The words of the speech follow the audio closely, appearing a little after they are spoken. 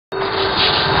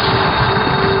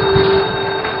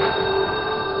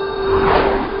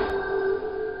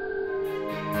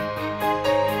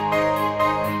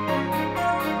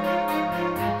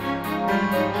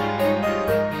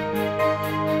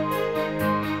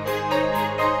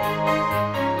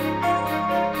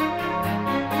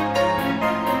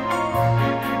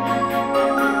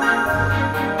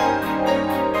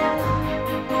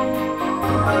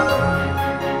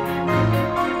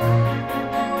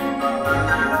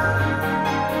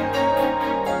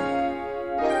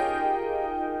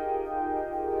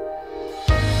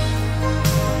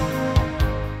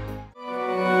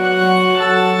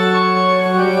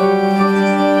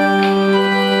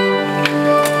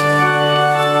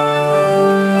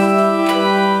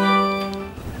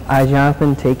I,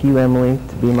 Jonathan, take you, Emily,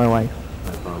 to be my wife.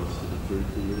 I promise to be true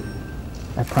to you.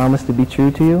 I promise to be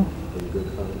true to you In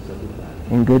good times and in bad.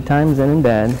 in good times and in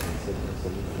bad,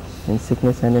 In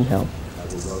sickness and in health.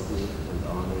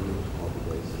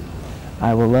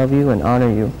 I will love you and honor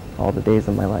you all the days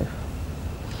of my life. I will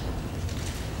love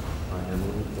you and honor you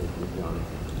all the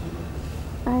days of my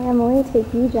life. I, Emily,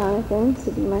 take you, Jonathan,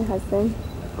 to be my husband.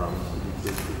 I promise to be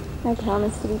true to you. I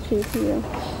promise to be true to you.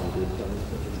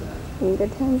 In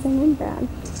good times and in bad. In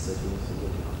good times and in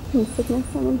bad. In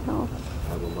sickness and in health.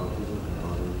 I will love you and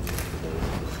honor you all the days of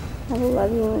my life. I will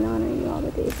love you and honor you all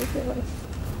the days of your life.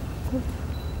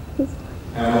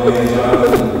 Emily and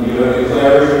Jonathan, you have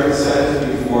declared your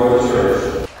consent before the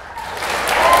church.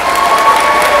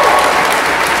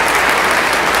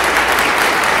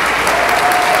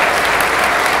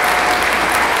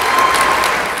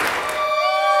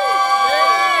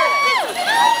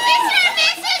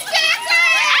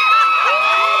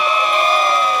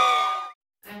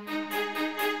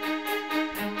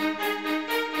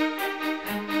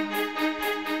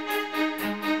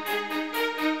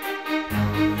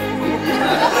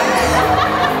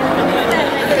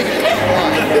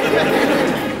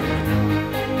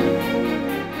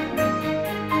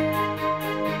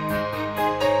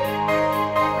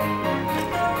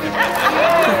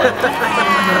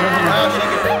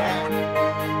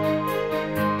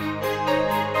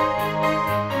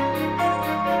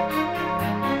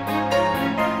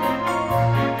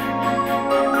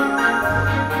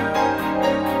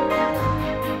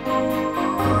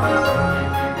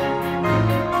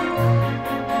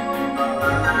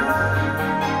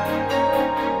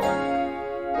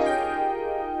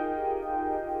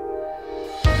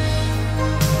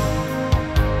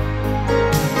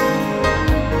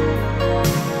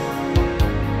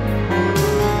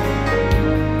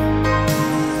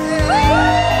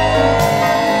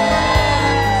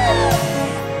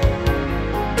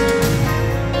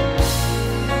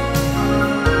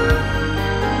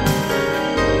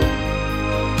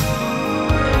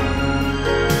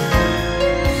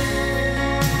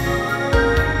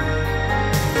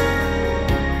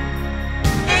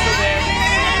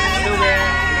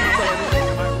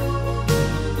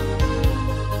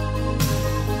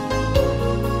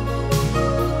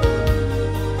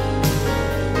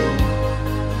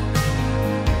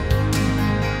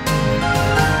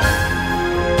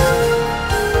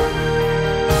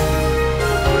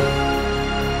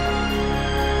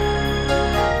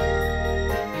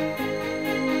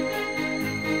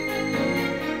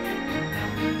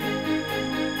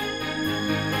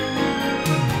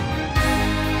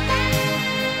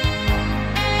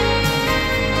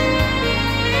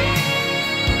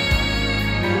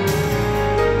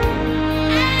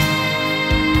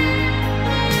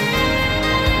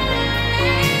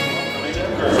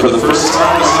 For the first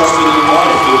time as husband and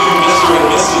wife, the new Mr. and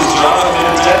Mrs.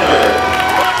 Jonathan Denver.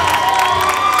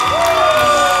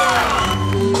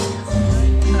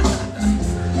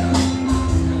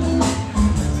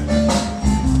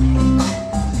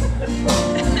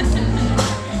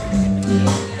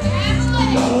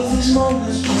 All of these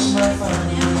moments just might find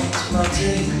a way to my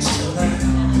days tonight.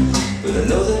 But I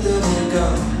know that they will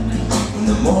come when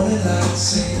the morning light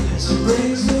sings a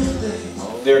brings new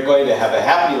day. They're going to have a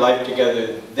happy life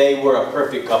together. They were a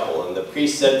perfect couple, and the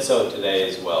priest said so today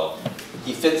as well.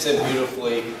 He fits in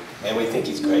beautifully, and we think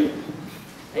he's great.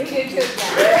 We do too.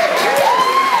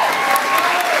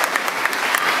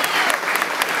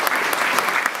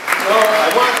 So I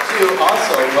want to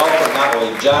also welcome not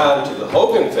only John to the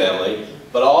Hogan family,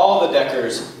 but all the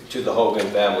Deckers to the Hogan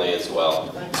family as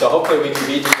well. So hopefully we can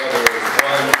be together as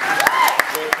one.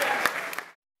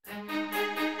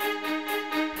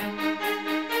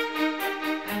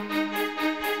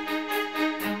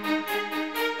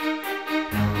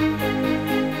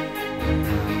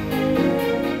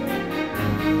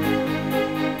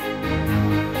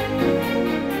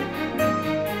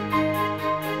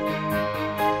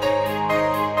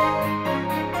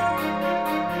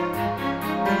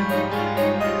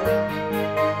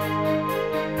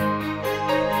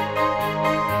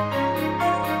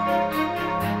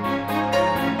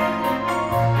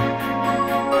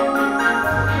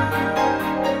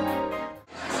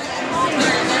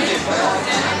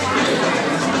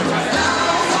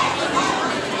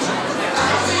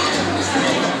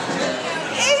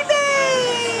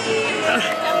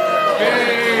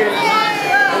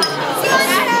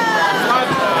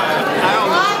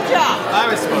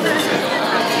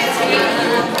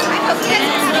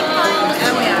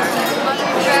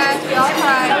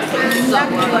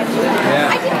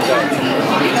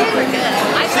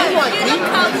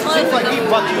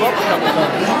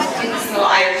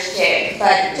 Irish chick.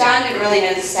 but John didn't really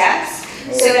know the steps,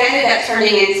 so it ended up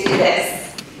turning into this.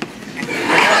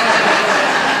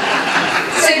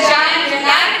 So John, you're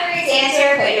not a great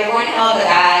dancer, but you're one hell of a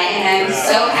guy, and I'm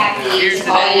so happy to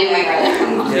call you my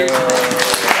brother-in-law.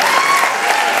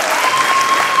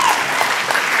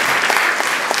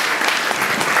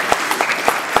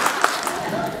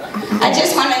 I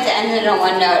just wanted to end it on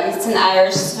one note. It's an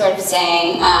Irish sort of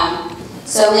saying.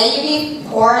 So may you be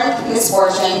poor in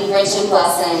misfortune, rich in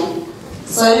blessing,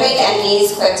 slow to make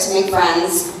enemies, quick to make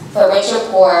friends, but rich or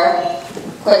poor,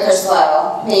 quick or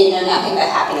slow, may you know nothing but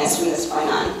happiness from this point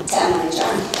on. To Emily and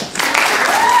John.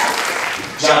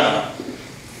 Jonna,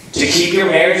 to keep your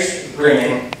marriage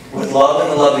brimming with love in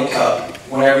the loving cup,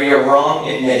 whenever you're wrong,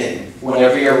 admit it.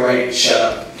 Whenever you're right, shut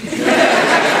up.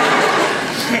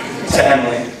 To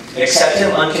Emily, accept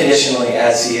him unconditionally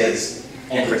as he is,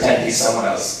 and pretend he's someone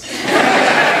else.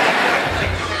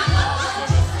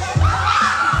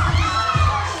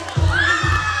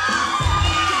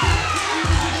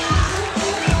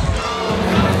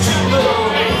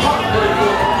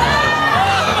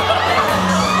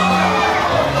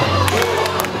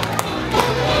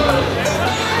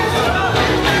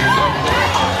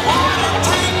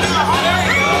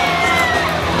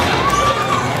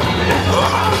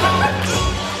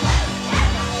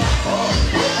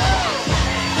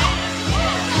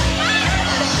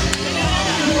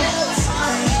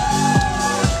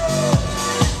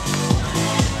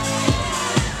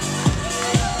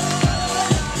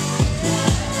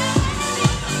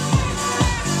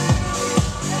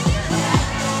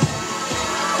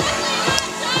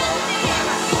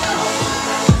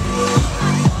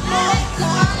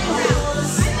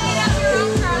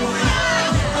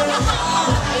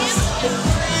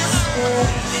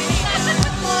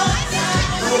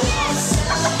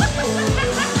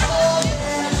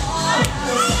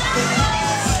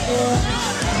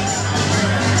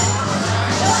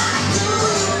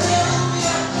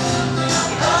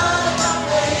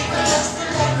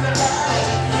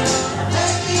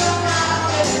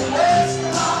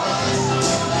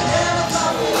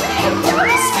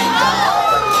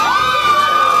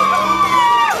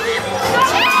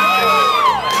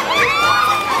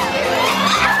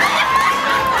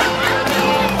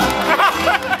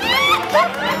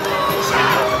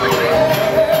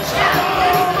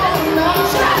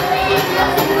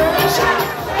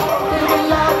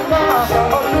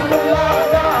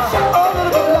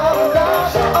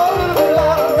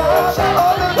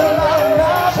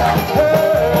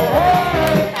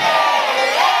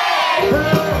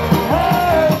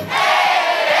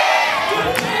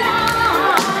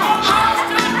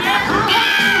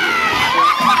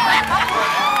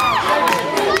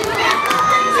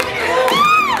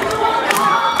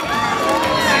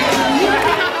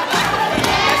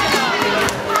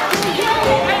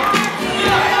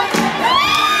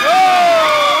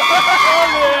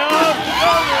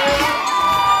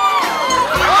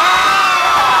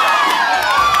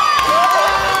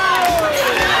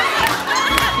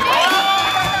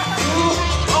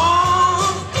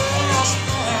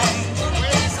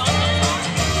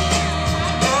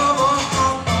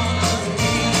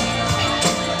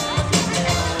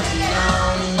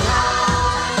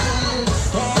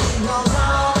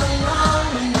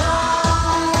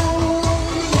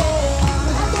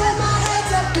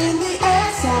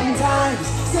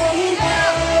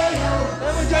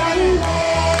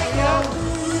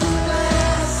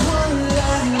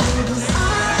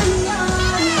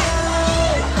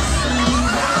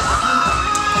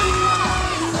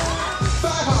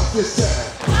 This time.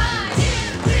 1, 2,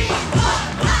 3, 4,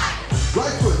 5.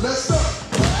 Right foot, let's stop.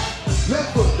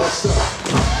 Left foot, let's stop.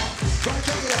 Right,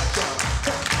 check it out, y'all.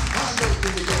 How low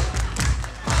can you go?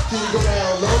 Can you go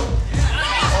down low?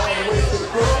 All the way to the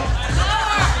floor?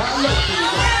 How low can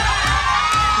you go?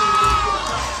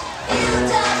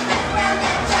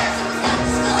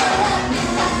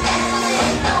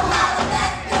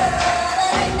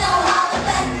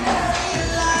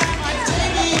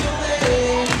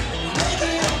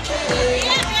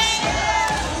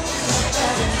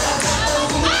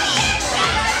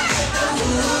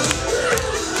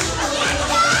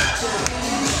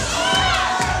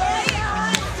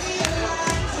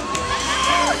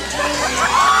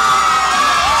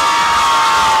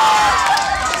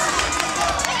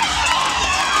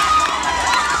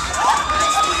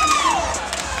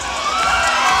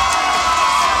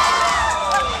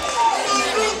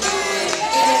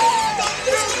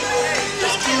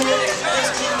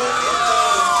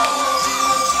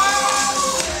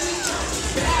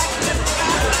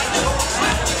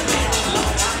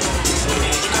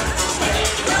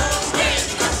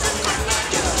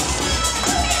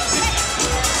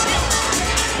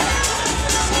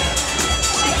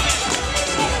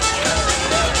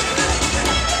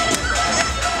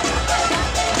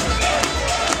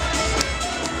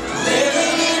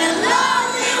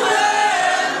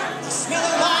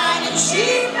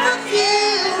 cheap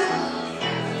perfume.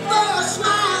 For a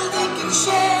smile they can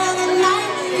share the night.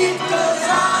 It goes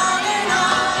on and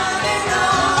on and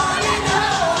on and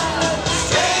on.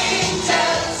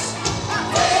 Strangers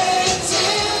waiting,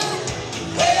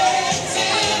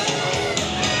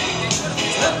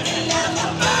 looking at the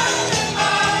burning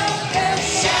light. Their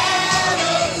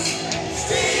shadows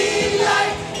stream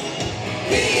like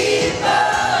people.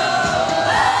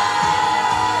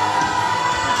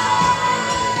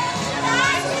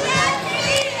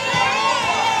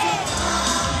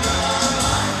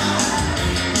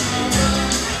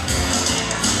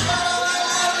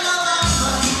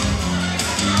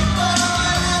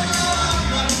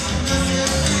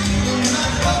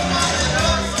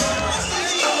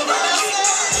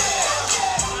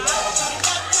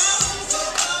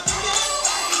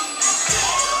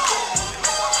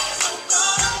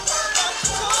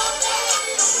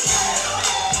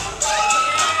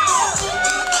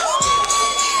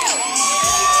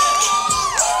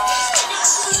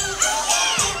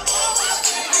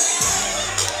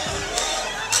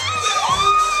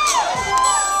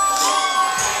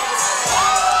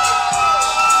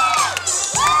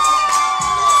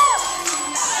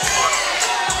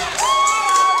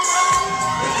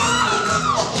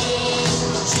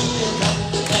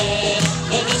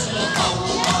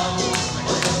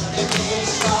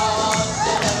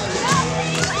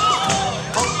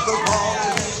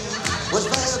 Was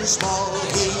very small,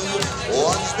 he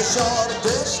was the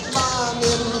shortest man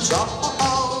in town.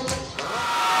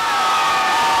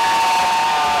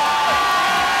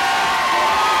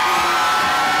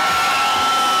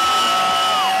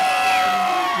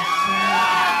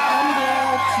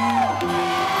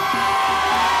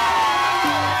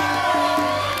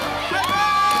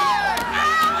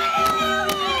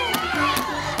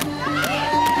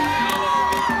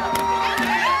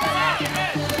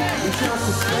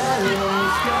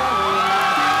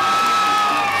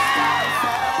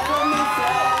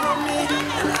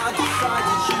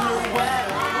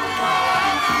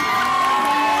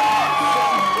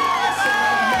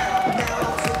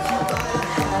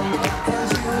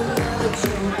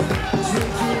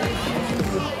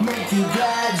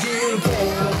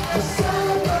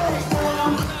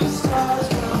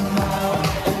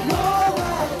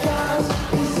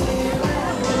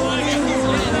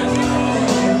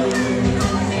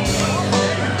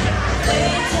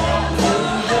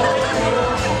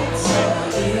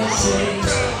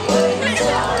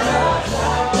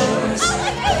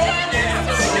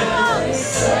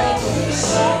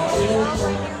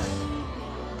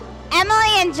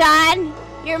 Emily and John,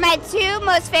 you're my two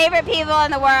most favorite people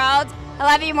in the world. I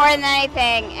love you more than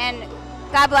anything, and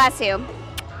God bless you.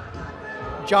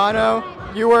 Jono,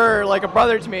 you were like a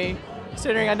brother to me,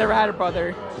 considering I never had a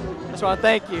brother. I just want to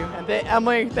thank you. And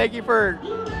Emily, thank you for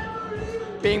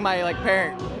being my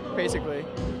parent, basically,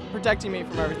 protecting me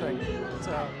from everything.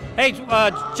 So. Hey,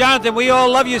 Jonathan, we all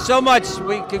love you so much.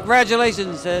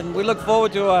 Congratulations, and we look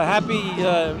forward to a happy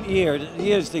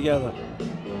years together.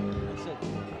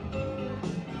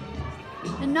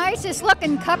 The nicest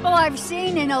looking couple I've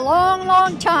seen in a long,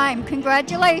 long time.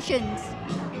 Congratulations.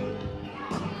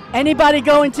 Anybody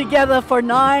going together for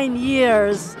 9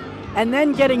 years and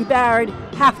then getting married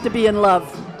have to be in love.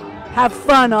 Have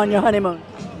fun on your honeymoon.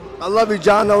 I love you,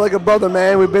 John. No, like a brother,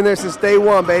 man. We've been there since day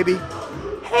one, baby.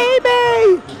 Hey,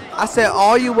 babe. I said,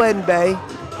 all you wedding, babe,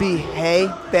 be hey,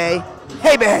 babe.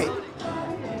 Hey, babe.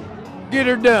 Get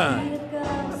her done.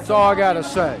 That's all I got to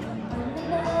say.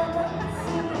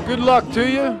 Good luck to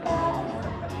you.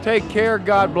 Take care.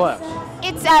 God bless.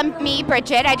 It's me,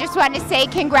 Bridget. I just wanted to say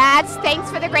congrats. Thanks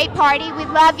for the great party. We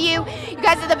love you. You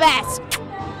guys are the best.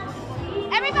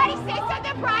 Everybody say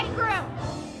something, bride and groom.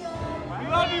 We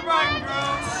love you, bride and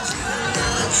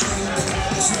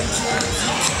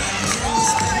groom.